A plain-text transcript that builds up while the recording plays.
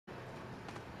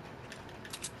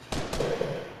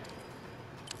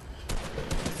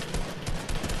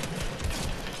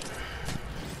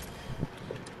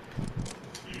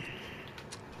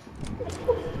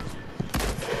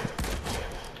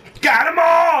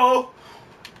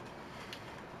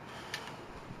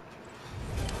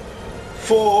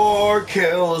4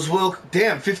 kills will...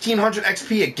 Damn, 1500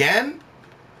 XP again?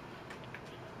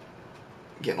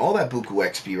 Getting all that Buku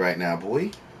XP right now,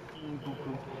 boy.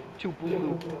 Buku.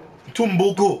 Tubuku.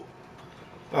 Tumbuku.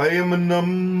 I am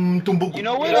an Tumbuku. You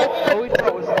know what I always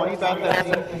thought was funny about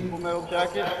that scene from Full Metal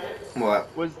Jacket?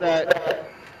 What? Was that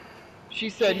she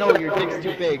said, no, your dick's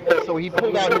too big. So he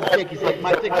pulled out his dick. He's like,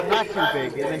 my dick's not too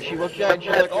big. And then she looked at it and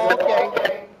she's like, oh,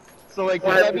 okay. So, like,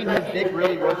 does that mean his dick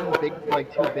really wasn't big,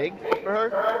 like, too big for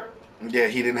her? Yeah,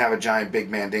 he didn't have a giant big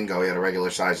mandingo. He had a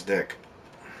regular-sized dick.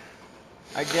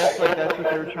 I guess, like, that's what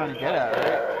they were trying to get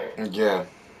at, right? Yeah.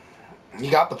 He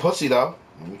got the pussy, though.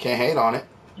 You can't hate on it.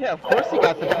 Yeah, of course he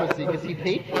got the pussy, because he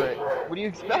paid for it. What do you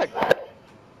expect?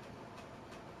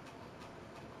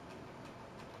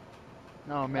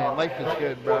 No, man, life is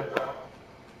good, bro.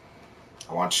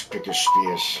 I want Spicker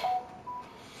Spears.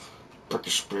 Spicker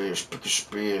Spears, Spicker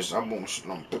Spears. I want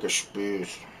some Spicker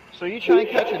Spears. So you trying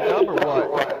to catch a dub or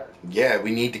what? Yeah,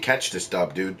 we need to catch this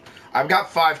dub, dude. I've got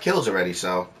 5 kills already,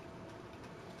 so.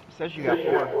 It says you got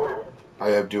 4.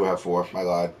 I do have 4. I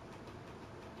lied.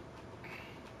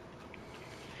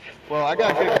 Well, I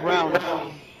got good ground.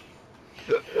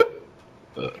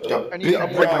 Got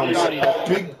big rounds,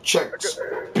 big checks,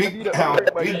 big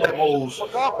hounds, big holes,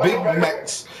 big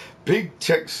mechs, big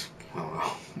checks. I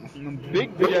don't know.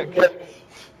 Big checks.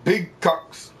 Big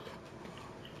cocks.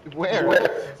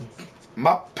 Where?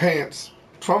 My pants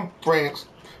from France.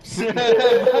 My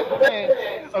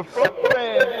pants are from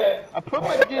France. I put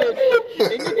my dick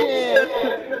in your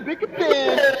dance. Big a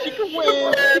pants, she can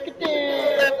win, she can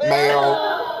dance.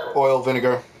 Mayo, oil,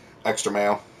 vinegar, extra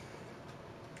mayo.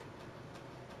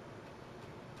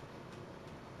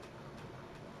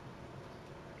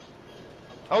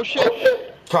 Oh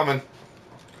shit. Coming.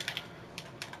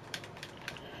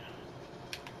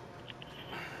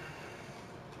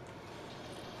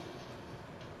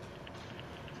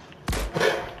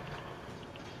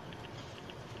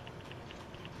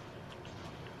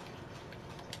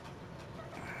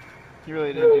 He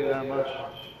really didn't do that much.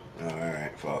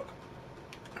 Alright, fuck.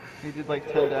 He did like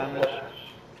 10 damage.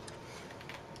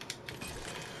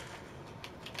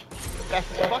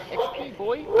 Fast as fuck XP,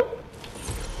 boy.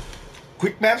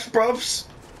 Quick maps, bruvs.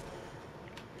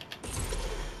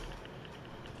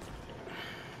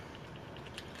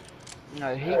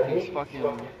 I hate these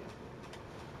fucking...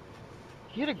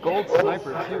 He had a gold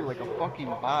sniper too, like a fucking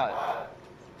bot.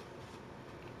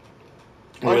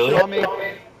 Really? Show me.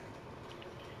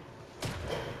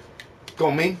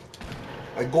 Go me.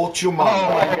 I got you, mom.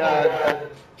 Oh my god.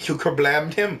 You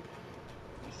kerblammed him.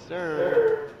 Yes,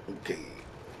 sir. Okay.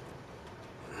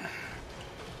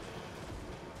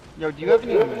 Yo, do you have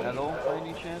any metal by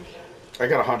any chance? I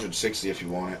got 160 if you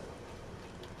want it.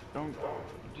 Don't...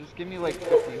 Just give me like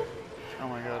 50. Oh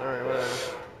my god, alright, whatever.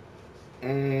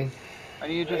 I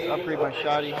need to just upgrade my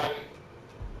shoddy.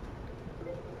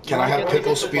 Can I have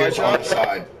pickle spears on the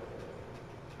side?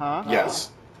 Huh?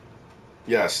 Yes.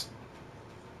 Yes.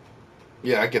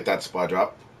 Yeah, I get that supply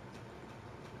drop.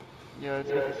 Yeah,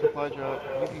 let's get the supply drop.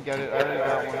 You can get it, I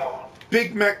already got one.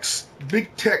 Big mechs,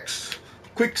 big techs,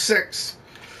 quick sex.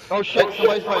 Oh shit,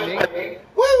 somebody's by me.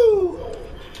 Woo!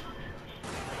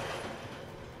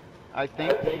 I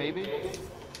think, maybe.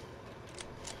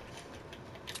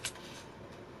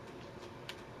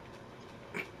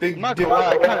 Big I'm not dick. gonna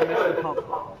lie, I kinda missed the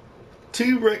pump.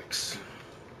 T-Rex.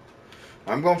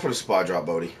 I'm going for the supply drop,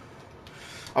 Bodie.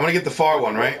 I'm gonna get the far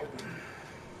one, right?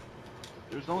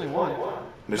 There's only one.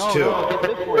 There's no, 2. No, get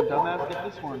this one, dumbass, get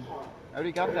this one. I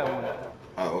already got that one.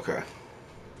 Oh, okay.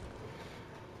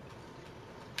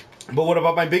 But what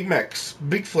about my big mechs?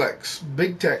 Big flex,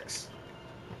 big techs.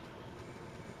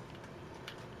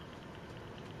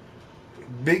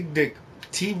 Big dick,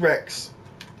 T-Rex.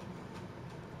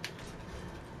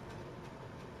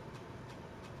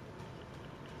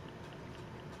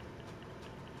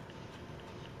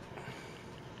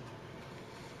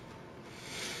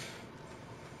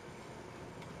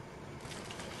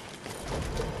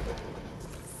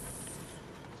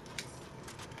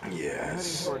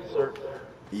 Yes.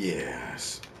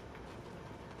 Yes.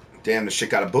 Damn, the shit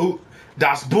got a boot.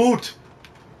 Das Boot!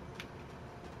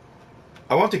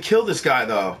 I want to kill this guy,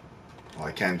 though. Oh,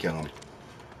 I can kill him.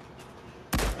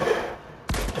 Come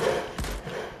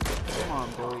on,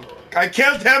 Billy. I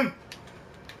killed him!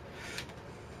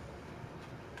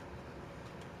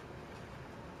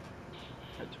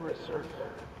 Head towards Sir.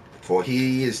 For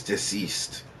he is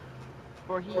deceased.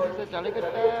 For he is a jolly good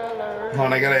feller. Hold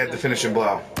on, I gotta hit the finishing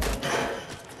blow.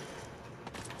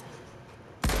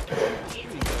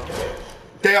 Shooting, bro.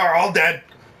 They are all dead.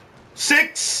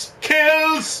 6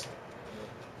 kills!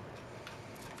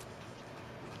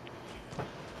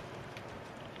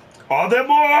 Are there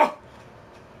more?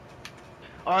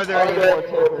 Are there any more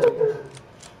tippers?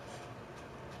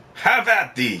 Have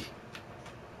at thee.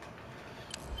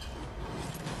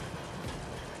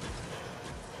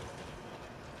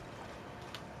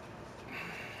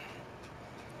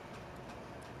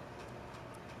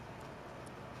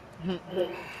 So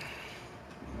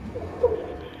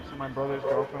my brother's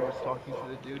girlfriend was talking to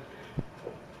the dude,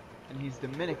 and he's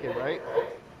Dominican, right?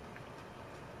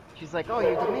 She's like, "Oh,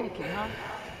 you're Dominican, huh?"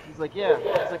 He's like, "Yeah."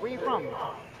 He's like, "Where you from?"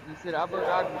 And he said, "Abu.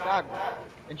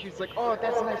 And she's like, "Oh,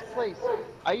 that's a nice place.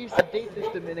 I used to date this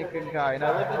Dominican guy, and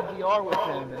I lived in DR with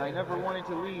him, and I never wanted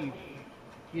to leave."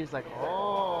 He's like,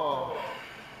 "Oh."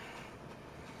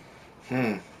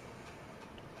 Mm-hmm.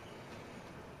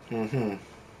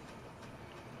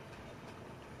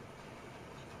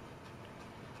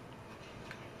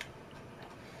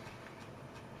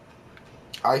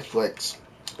 iFlex.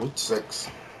 Route 6.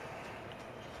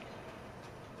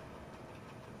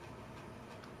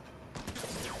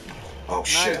 Oh,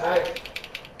 shit. Nice.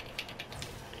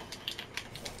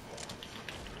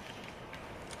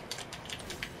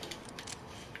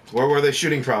 Where were they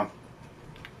shooting from?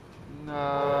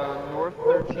 North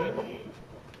 13,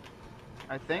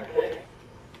 I think.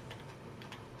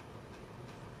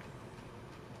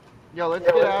 Yo, let's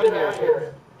get out of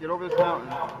here. Get over this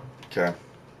mountain. Okay.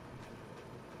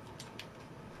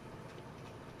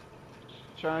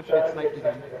 Try not to get sniped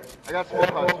again. I got small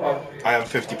pots for you. I have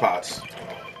 50 pots.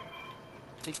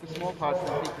 Take the small pots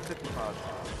and take the 50 pots.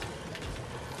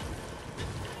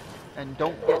 And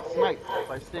don't get sniped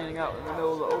by standing out in the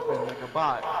middle of the open like a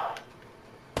bot.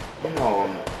 No.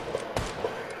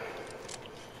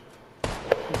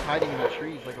 He's hiding in the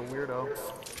trees like a weirdo.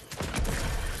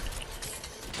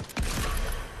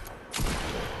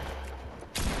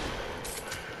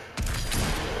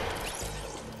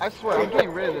 I swear, I'm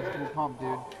getting rid of this blue pump,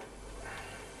 dude.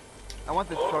 I want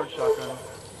this charge shotgun.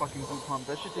 Fucking blue pump.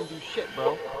 That shit didn't do shit,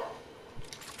 bro.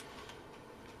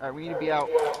 Alright, we need to be out.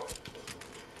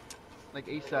 Like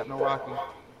ASAP, no Rocky.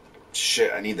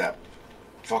 Shit, I need that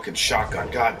fucking shotgun.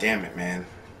 God damn it, man.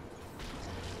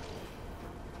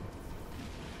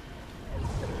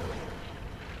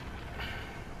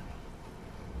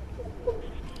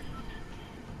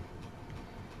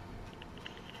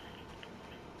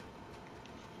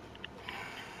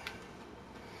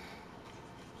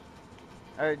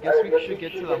 Alright, guess we should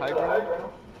get to the high ground.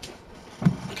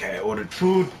 Okay, I ordered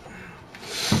food.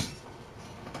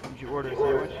 Did you order a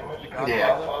sandwich? The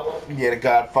Godfather? Yeah, the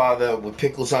Godfather with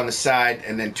pickles on the side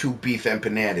and then 2 beef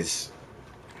empanadas.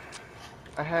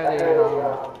 I had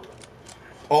a,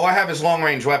 All I have is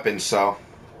long-range weapons, so.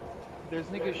 there's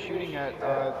niggas shooting at,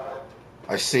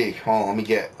 I see. Hold on, let me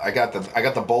get. I got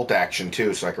the bolt action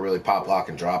too, so I can really pop, lock,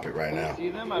 and drop it right do you now. see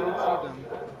them? I don't see them.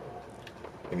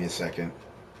 Give me a second.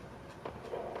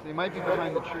 They might be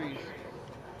behind the trees.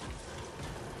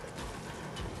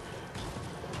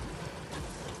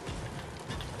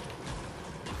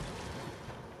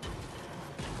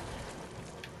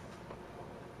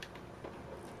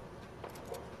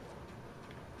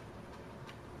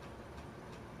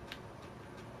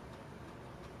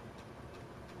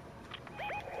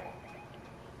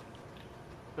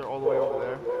 They're all the way over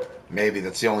there. Maybe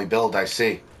that's the only build I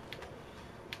see.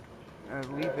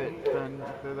 Leave it, then,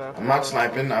 if they're that I'm not far.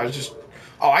 sniping. I was just.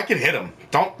 Oh, I can hit him.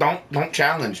 Don't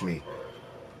challenge me,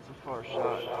 It's a far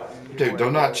shot. dude. Do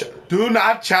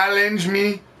not challenge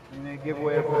me. And then give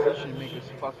away a position, make us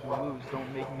fucking lose.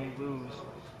 Don't make me lose.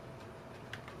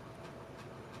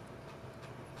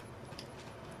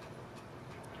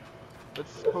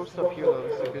 Let's post up here though,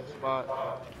 this is a good spot.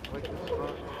 I like this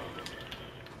spot.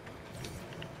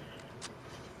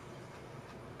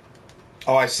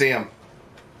 Oh, I see him.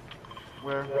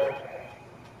 Where?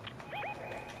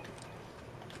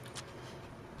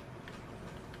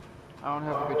 I don't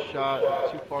have a good shot.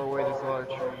 It's too far away, there's a lot of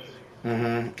trees.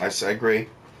 I agree.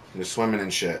 They're swimming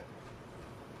and shit.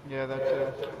 Yeah, that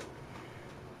too.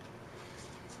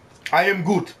 I am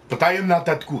good, but I am not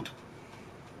that good.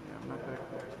 Yeah, I'm not that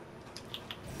good.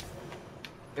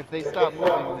 If they stop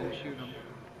moving, then shoot them.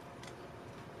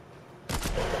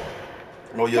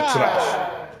 Oh, you're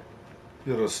trash.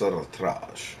 You're a sort of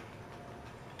trash.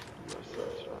 You are so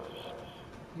trash.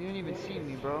 You didn't even see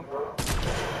me, bro.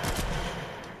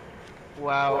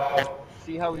 Wow.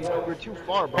 See how we're too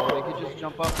far, bro. They could just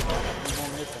jump up and we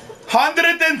won't hit them.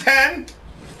 110.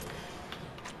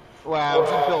 Wow, he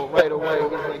built right away.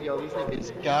 He's like, yo, these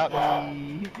niggas got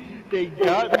me. They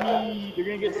got me. They're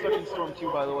gonna get stuck in Storm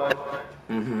 2, by the way.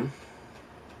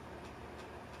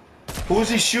 Who is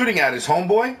he shooting at? His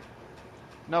homeboy?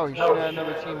 No, he's shooting at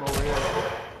another team over here.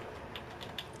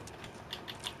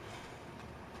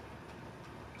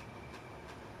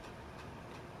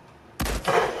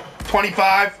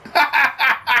 25.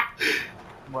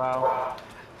 Wow.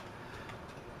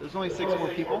 There's only 6 more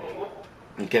people.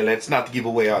 Okay, let's not give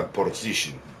away our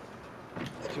position.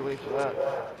 It's too late for that.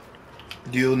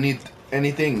 Do you need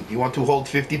anything? You want to hold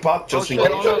 50 pot just in case?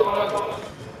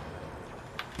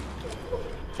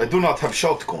 I do not have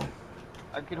shotgun.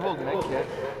 I could hold medkit.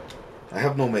 I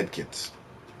have no medkits.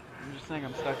 I'm just saying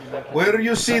I'm stacking medkit. Where do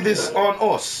you see this on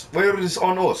us? Where is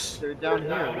on us? They're down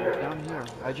here. They're down here.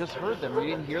 I just heard them. You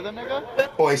didn't hear them, nigga?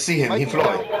 Oh, I see him. He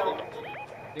flying.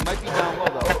 They might be down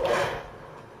low, though.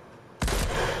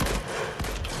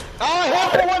 Oh, I hit him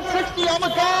for 160! Oh my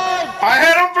god! I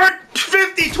hit him for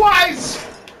 50 twice!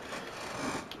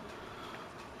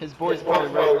 His boy's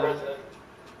probably resting.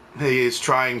 He is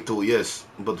trying to, yes,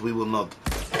 but we will not.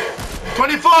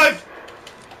 25!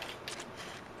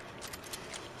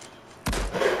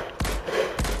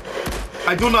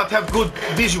 I do not have good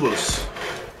visuals.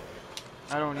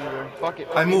 I don't either. Fuck it.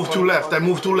 I move to left. I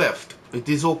move to left. It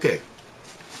is okay.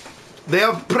 They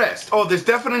have pressed. Oh, there's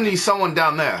definitely someone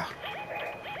down there.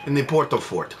 In the Porto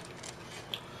Fort.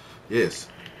 Yes.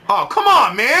 Oh, come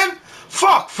on, man!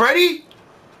 Fuck, Freddy!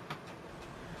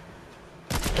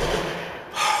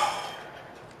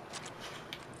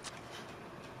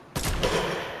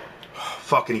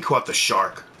 Fucking, he caught the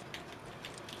shark.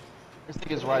 This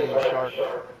thing is riding a shark.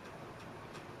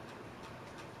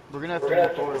 We're gonna have to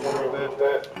move forward a little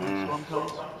bit. When the storm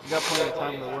comes. We got plenty of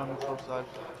time to run the close side.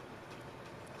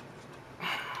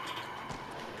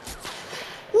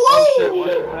 Whoa! Oh shit,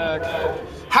 watch your back.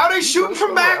 How they shooting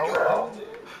from back?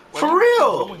 For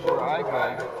real?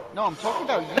 No, I'm talking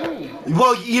about you.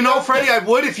 Well, you know, Freddy, I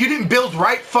would if you didn't build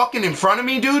right fucking in front of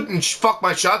me, dude, and fuck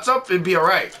my shots up, it'd be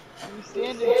alright. You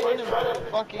stand in front of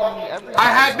fucking everything.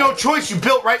 I had no choice. You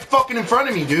built right fucking in front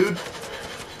of me, dude.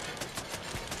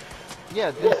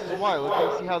 Yeah, this is why. Look,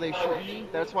 you see how they shoot me?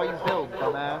 That's why you build,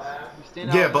 dumbass. You stand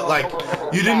out Yeah, but like,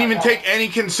 you didn't even take any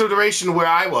consideration where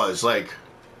I was, like.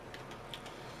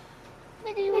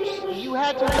 Nigga, you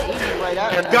had to be aiming right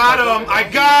at me. Got him! I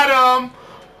got him!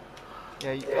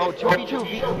 Yeah, oh, 2v2,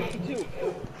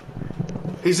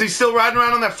 v2. Is he still riding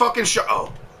around on that fucking shot?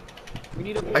 Oh. We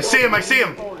need to I see him, I see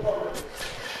him. We need to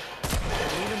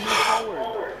move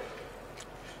forward.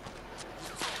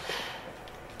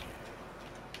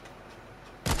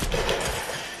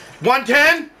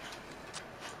 $110?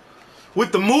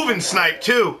 With the moving snipe,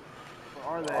 too.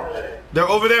 Where are they? They're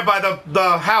over there by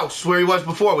the house where he was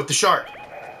before with the shark.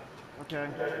 Okay.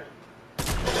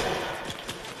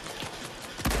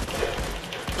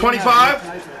 25?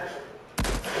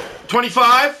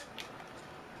 25?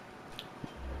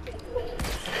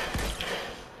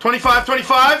 25,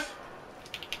 25?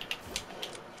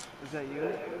 Is that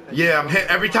you? Yeah, I'm hit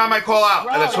every time I call out.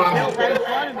 That's what I'm right in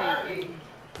front of me.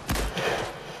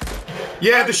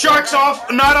 Yeah, the shark's off,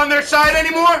 not on their side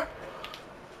anymore.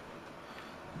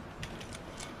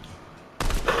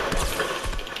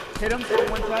 Hit him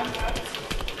one time.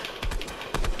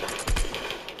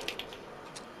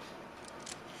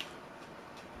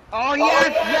 Oh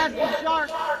yes, yes, the shark.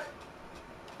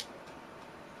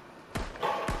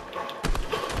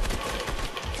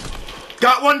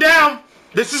 Got one down.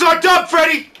 This is our dub,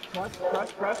 Freddy.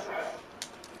 Press.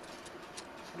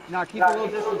 Nah, keep a little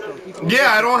distance though. Keep a little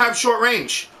Yeah, I don't have short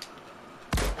range.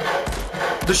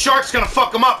 The shark's gonna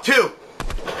fuck him up too.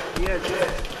 Yeah.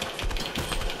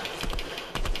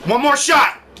 One more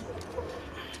shot.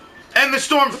 And the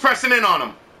storm's pressing in on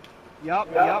him. Yup.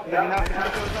 You're gonna have to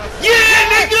count those up. Yeah,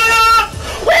 nigga!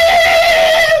 Woo!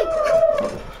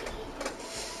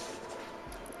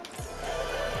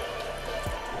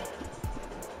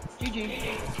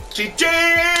 GG.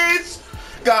 GG's!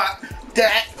 Got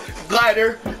that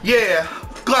glider, yeah.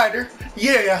 Glider,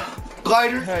 yeah.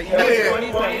 Glider, Hey, you know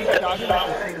what's funny yeah. is that you shot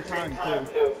him at the same time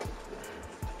too.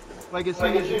 Like as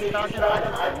soon as you shot him,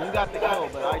 you got the kill,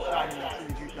 but I shot him as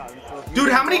soon as you shot him. So if you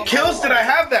Dude, how many didn't kills did I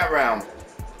have that round?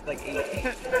 Like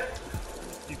 8.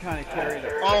 You kind of carried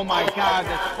it. Oh my god,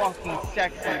 that's fucking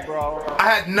sexy, bro. I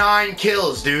had 9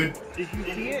 kills, dude. Did you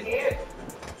see it?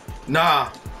 Nah.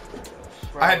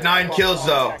 Bro, I had 9 kills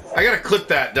though. I gotta clip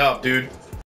that dub, dude.